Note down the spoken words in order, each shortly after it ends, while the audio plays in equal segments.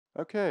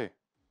Okay.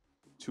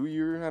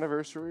 2-year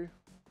anniversary.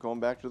 Going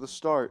back to the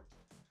start.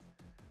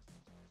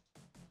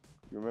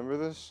 You remember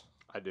this?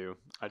 I do.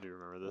 I do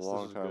remember this. A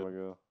long this time good.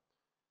 ago.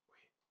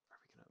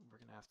 Wait, we're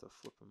gonna have to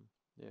flip them.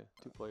 Yeah,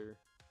 2-player.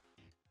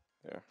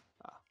 There.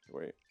 Ah.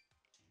 Wait.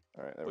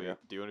 All right, there we go.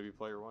 Do you want to be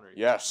player 1 or?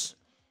 Yes.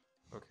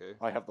 Okay.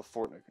 I have the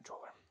Fortnite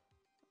controller.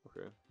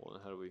 Okay. Well,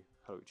 then how do we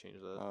change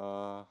that?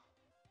 I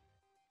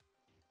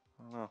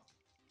don't know.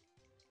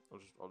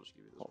 I'll just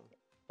give you this one.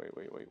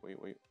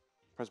 Wait.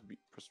 Press B.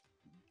 Press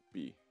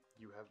B.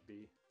 You have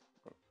B.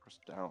 Press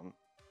down.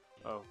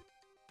 Oh.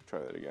 Try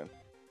that again.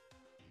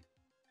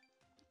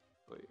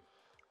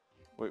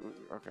 Wait.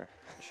 Okay.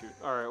 Shoot.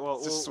 All right.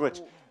 Well, Just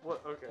switch.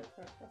 What? Okay.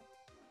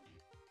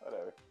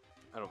 Whatever.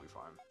 That'll be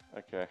fine.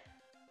 Okay.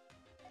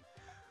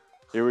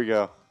 Here we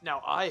go.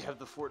 Now I have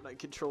the Fortnite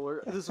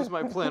controller. This was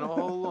my plan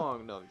all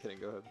along. No, I'm kidding.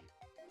 Go ahead.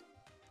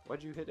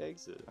 Why'd you hit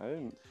exit? I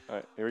didn't. All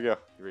right. Here we go.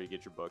 You ready to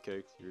get your butt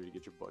kicked? You ready to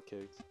get your butt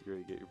kicked? You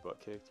ready to get your butt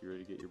kicked? You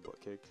ready to get your butt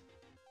kicked?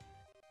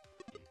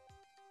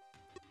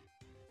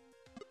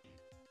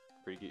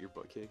 Ready to get your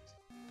butt kicked?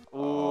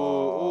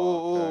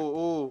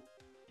 Oh,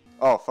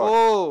 Oh fuck.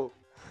 Oh!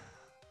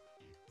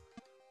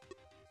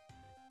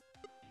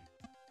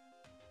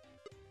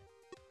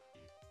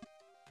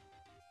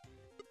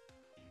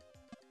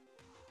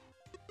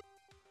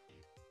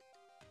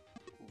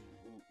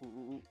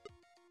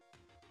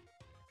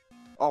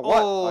 Oh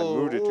what? I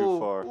moved it too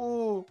far.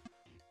 Ooh.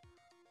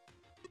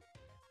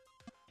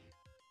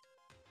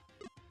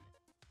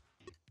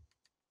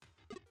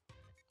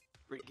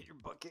 Ready to get your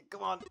butt kicked?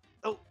 Come on!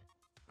 Oh!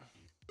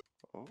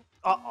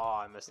 Oh.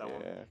 I missed that one.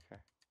 Yeah.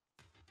 Okay.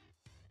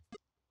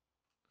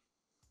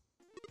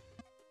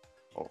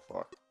 Oh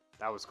fuck.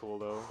 That was cool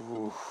though.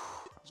 Ooh,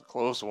 that was a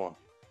close one.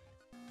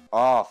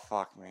 Oh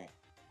fuck me.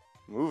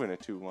 Moving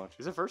it too much.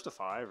 Is it first to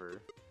 5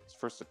 or? It's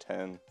first to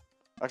 10.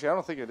 Actually, I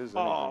don't think it is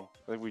anything. I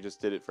think we just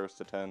did it first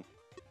to 10.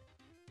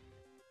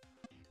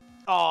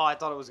 Oh, I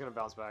thought it was gonna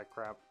bounce back.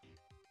 Crap.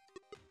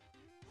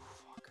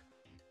 Fuck.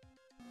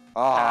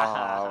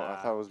 Ah,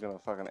 I thought it was gonna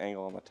fucking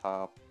angle on the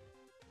top.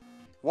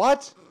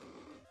 What?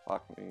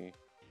 Fuck me.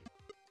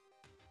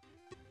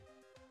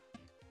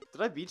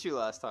 Did I beat you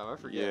last time? I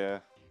forget. Yeah.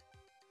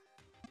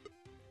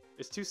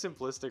 It's too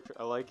simplistic.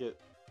 I like it.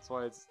 That's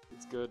why it's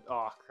good.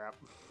 Oh crap.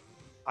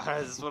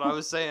 This is what I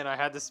was saying. I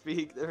had to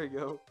speak. There we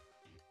go.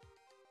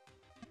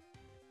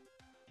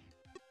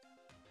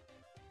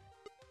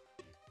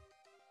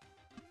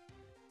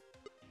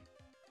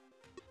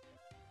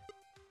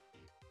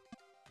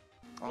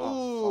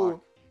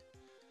 Oh,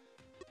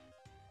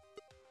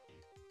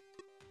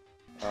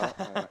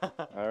 fuck.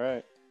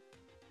 Alright.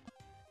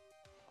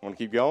 Want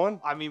to keep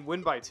going? I mean,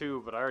 win by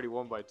 2, but I already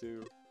won by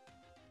 2.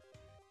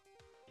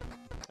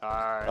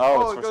 Alright.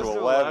 Oh, it's it first goes to to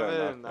 11.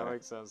 11. That Okay.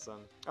 makes sense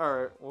then.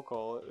 Alright, we'll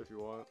call it if you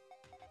want.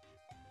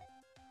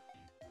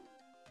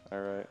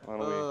 Alright. Why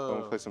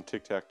don't we play some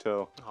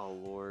tic-tac-toe? Oh,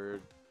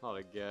 Lord. Not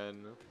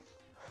again.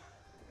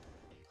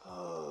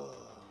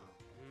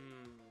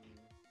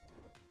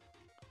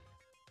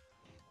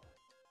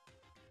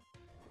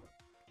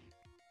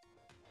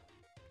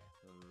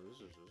 This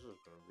is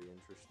gonna be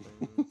interesting.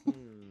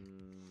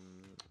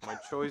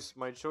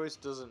 My choice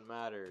doesn't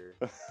matter.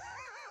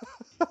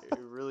 It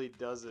really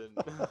doesn't.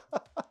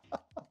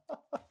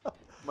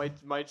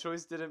 My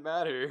choice didn't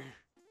matter.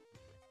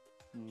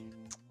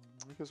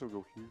 I guess we'll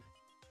go here.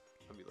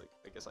 I mean, like,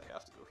 I guess I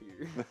have to go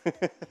here.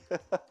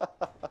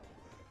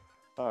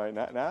 Alright,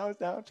 now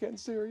it's getting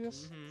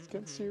serious. It's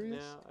getting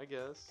serious. Yeah, I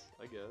guess.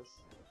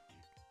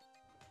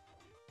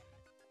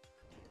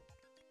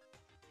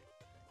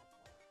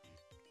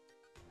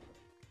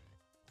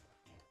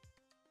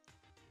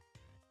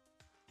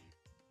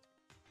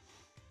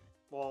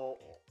 Well,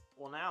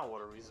 now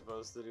what are we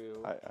supposed to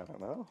do? I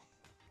don't know.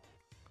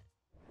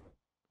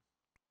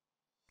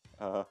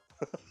 Well,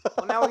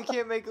 now we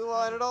can't make a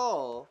line at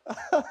all.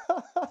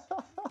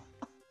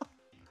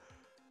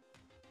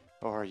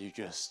 Or are you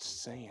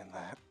just saying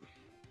that?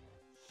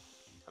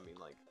 I mean,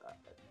 like,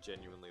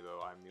 genuinely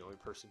though, I'm the only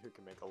person who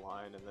can make a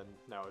line, and then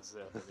now it's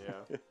Zip, and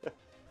yeah.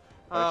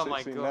 Oh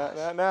my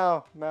gosh.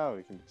 Now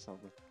we can do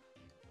something.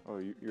 Oh,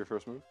 your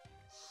first move?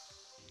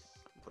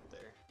 Put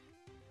there.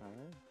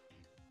 Alright.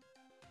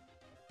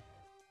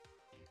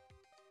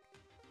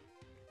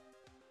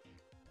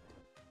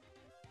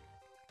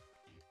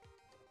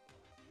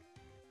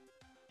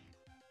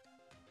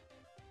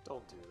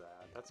 Don't do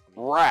that. That's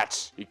mean.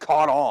 Rats! He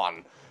caught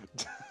on!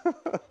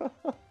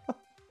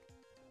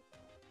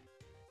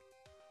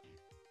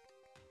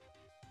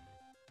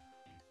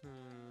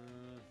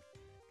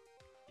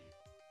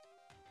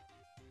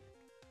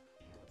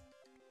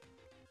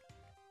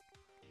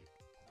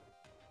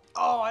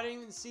 Oh, I didn't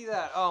even see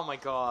that. Oh my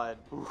god.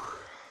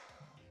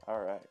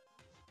 Alright.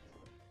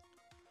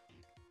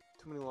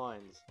 Too many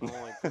lines. I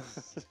don't like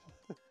this.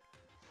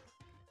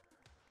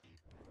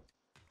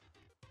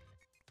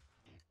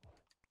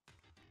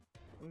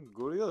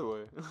 Go the other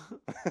way.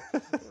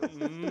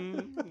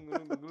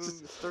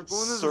 Start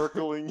going this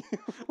circling you.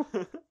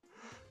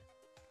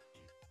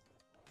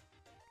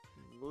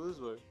 Go this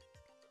way.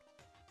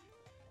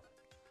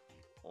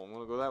 Well, I'm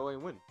gonna go that way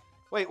and win.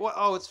 Wait, what?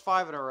 Oh, it's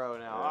 5 in a row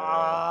now. Yeah.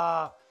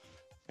 Ah!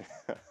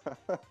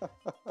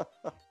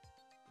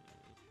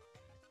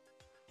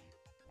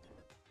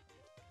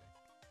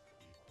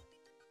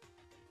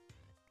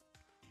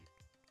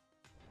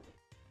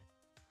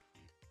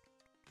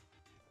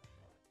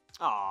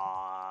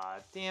 Aw,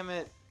 damn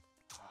it.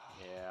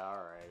 Yeah,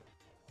 alright.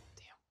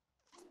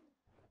 Damn.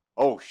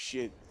 Oh,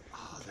 shit.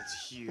 Oh,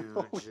 that's huge.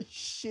 Holy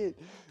shit.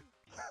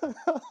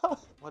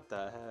 What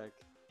the heck?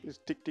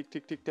 Just tick, tick,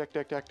 tick, tick, tack,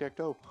 tack, tack, tack,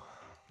 toe.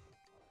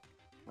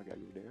 I got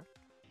you there.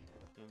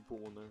 I'm put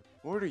one there.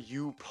 What are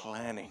you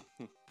planning?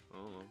 I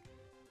don't know.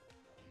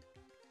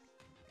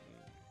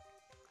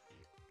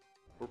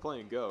 We're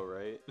playing Go,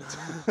 right?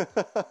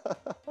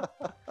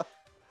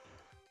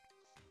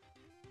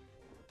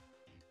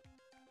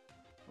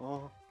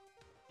 Oh.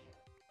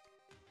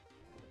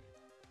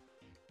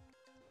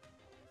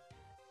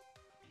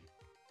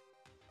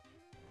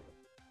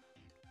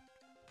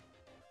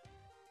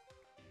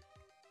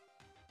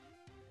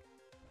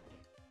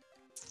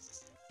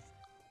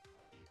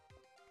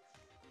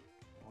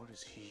 What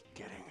is he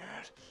getting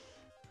at?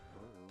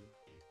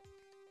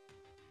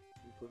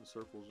 I'm putting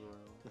circles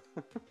around.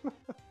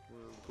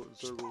 Putting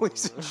circles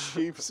Points around. and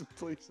shapes and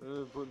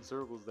places. Putting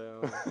circles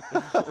down.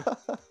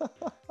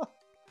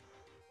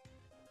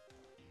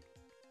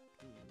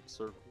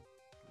 Circle.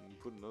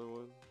 Put another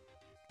one.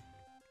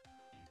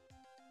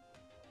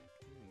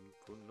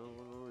 Put another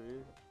one over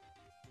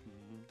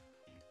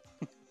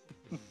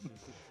here.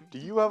 Do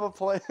you have a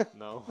plan?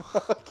 No.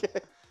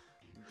 Okay.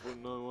 Put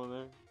another one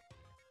there.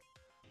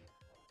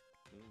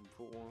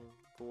 Put one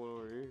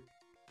over here.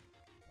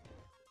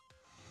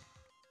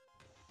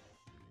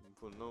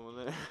 Put another one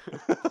there.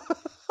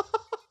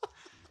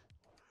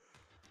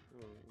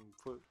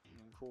 Put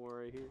one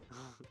right here.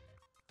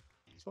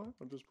 It's fine.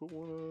 I'll just put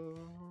one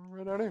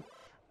right down here.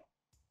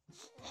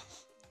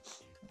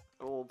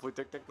 I don't want to play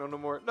Tic-Tac-Toe no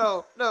more.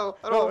 No, I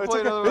don't No, want to play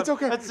another one. it's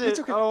okay. That's it. It's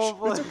okay. I don't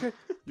want to It's play. okay.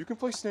 You can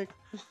play Snake.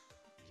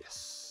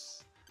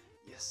 Yes.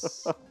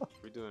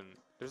 We're doing.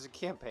 There's a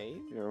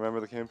campaign? You remember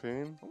the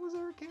campaign? When was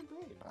there a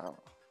campaign? I don't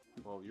know.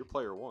 Well, you're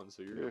player 1,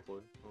 so you're Yeah. gonna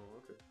play. Oh,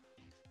 okay.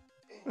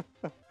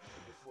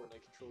 Before I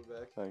controller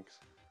back. Thanks.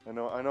 I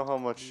know how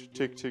much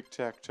tick tick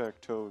tack tack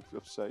toe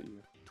upset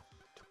you.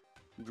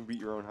 You can beat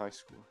your own high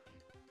score.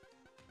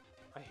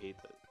 I hate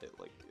that it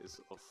like is.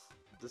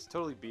 This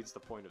totally beats the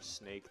point of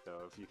Snake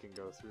though. If you can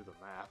go through the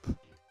map.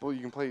 Well,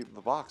 you can play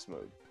the box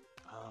mode.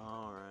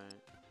 All right.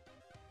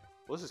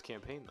 Well, this is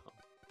campaign though.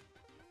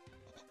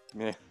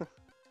 Yeah.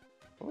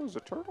 Oh, there's a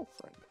turtle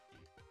friend.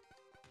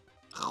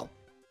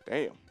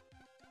 Damn.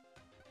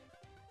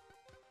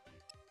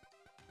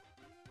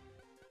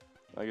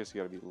 I guess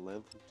you gotta be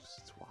levels.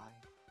 That's why.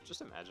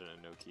 Just imagine a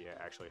Nokia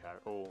actually had.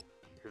 Oh,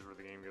 here's where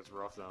the game gets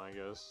rough then, I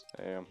guess.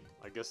 Damn.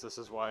 I guess this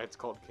is why it's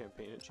called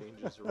campaign. It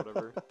changes or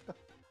whatever.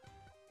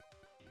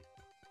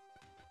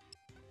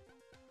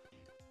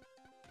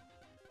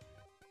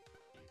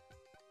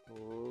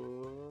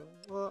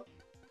 What?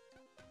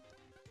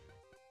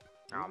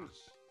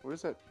 What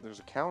is that? There's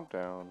a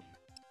countdown.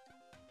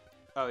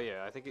 Oh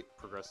yeah, I think it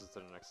progresses to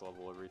the next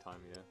level every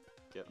time you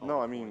get all No,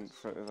 the I mean, points.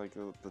 for, like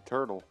the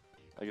turtle.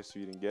 I guess if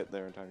you didn't get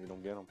there in time, you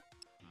don't get them.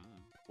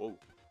 Whoa.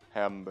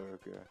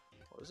 Hamburger.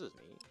 Oh, this is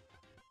neat.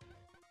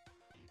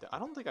 I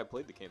don't think I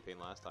played the campaign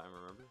last time,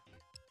 remember?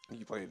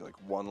 You played like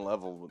one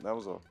level, but that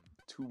was a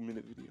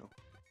 2-minute video.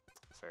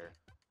 Fair.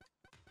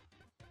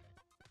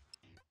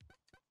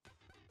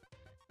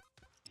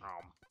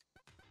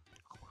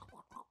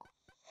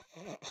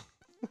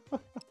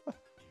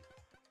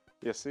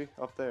 Yeah, see?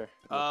 Up there.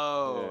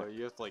 Oh, Yeah.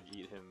 you have to like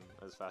eat him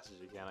as fast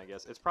as you can, I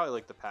guess. It's probably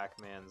like the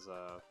Pac-Man's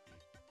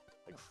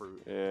like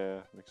fruit.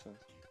 Yeah, makes sense.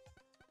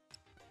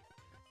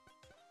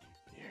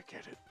 Yeah,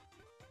 get it.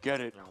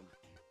 Get it.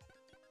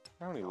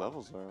 How many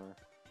levels are there?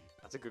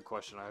 That's a good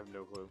question. I have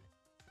no clue.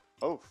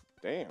 Oh,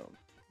 damn.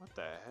 What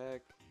the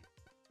heck?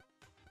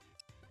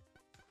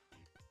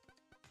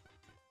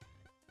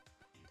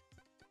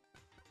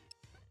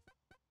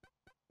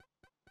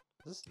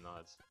 This is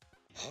nuts.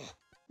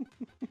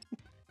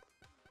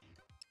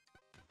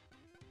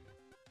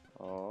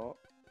 Oh.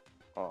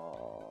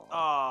 Oh.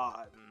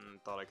 Ah,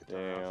 thought I could turn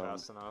it Damn. out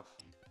fast enough.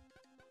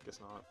 Guess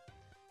not.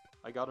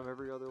 I got him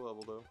every other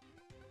level though.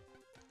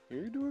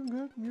 You're doing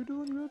good. You're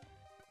doing good.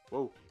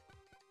 Whoa.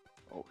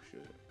 Oh,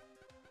 shit.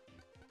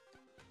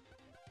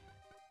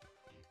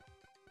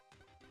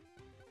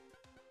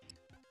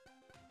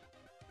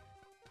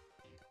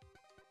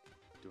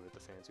 Do it the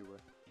fancy way.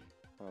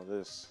 Oh,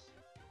 this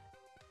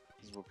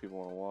is what people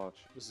want to watch.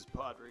 This is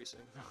pod racing.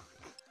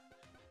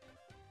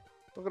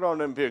 Look at all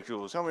them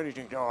pictures. How many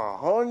do you think? Oh,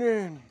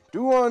 100,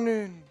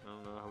 200, I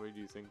don't know. How many do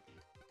you think?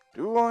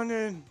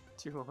 200.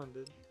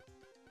 200.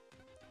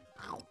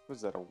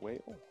 Was that a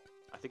whale?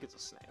 I think it's a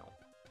snail.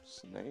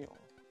 Snail.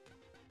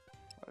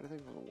 Why do they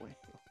think it was a whale?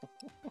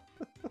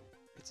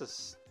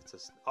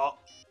 Oh,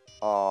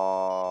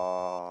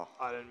 Aww.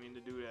 I didn't mean to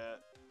do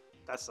that.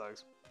 That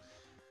sucks.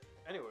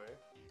 Anyway.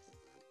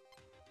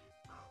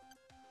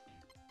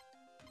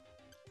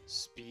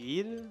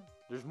 Speed?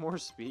 There's more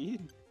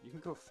speed? You can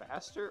go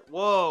faster?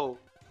 Whoa!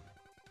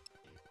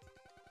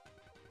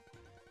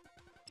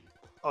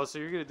 Oh, so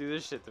you're gonna do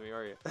this shit to me,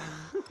 are you?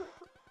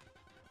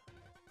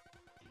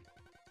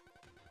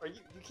 Are you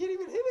can't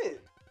even hit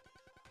it!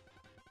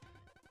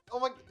 Oh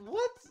my,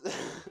 what?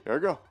 There we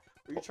go.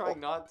 Are you trying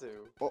not to?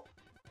 Oh.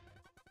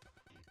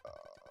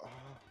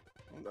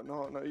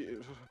 No.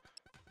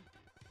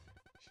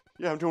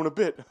 Yeah, I'm doing a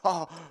bit.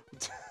 Ah.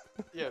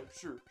 Yeah,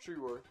 sure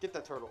you are. Get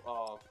that turtle.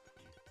 Oh.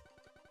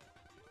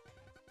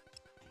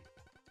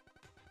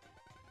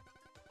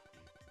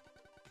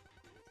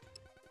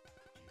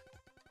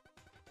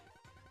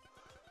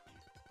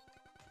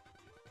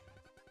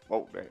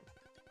 Oh, dang.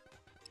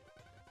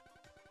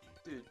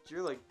 Dude,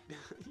 you're like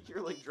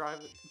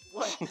driving.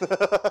 What? Give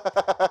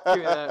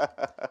me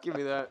that. Give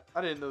me that.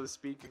 I didn't know the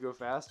speed could go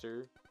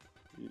faster.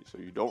 So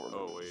you don't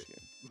remember Oh, wait. this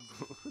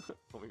game.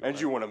 Let me go And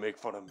back. you want to make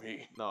fun of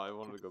me. No, I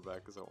wanted to go back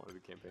because I wanted to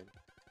campaign.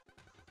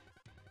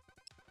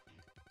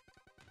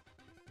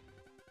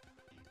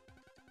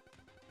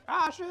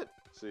 Ah, shit!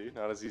 See,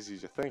 not as easy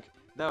as you think.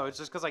 No, it's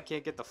just because I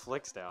can't get the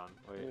flicks down.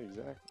 Wait, Yeah,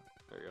 exactly.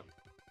 there you go.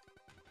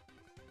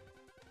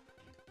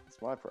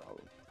 That's my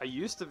problem. I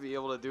used to be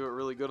able to do it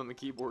really good on the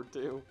keyboard,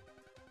 too.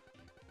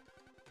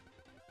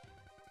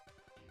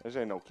 This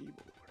ain't no keyboard.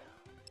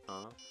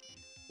 Uh-huh.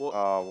 Well,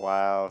 Oh,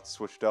 wow. It's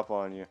switched up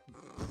on you.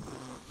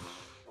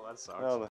 well, that sucks. Well,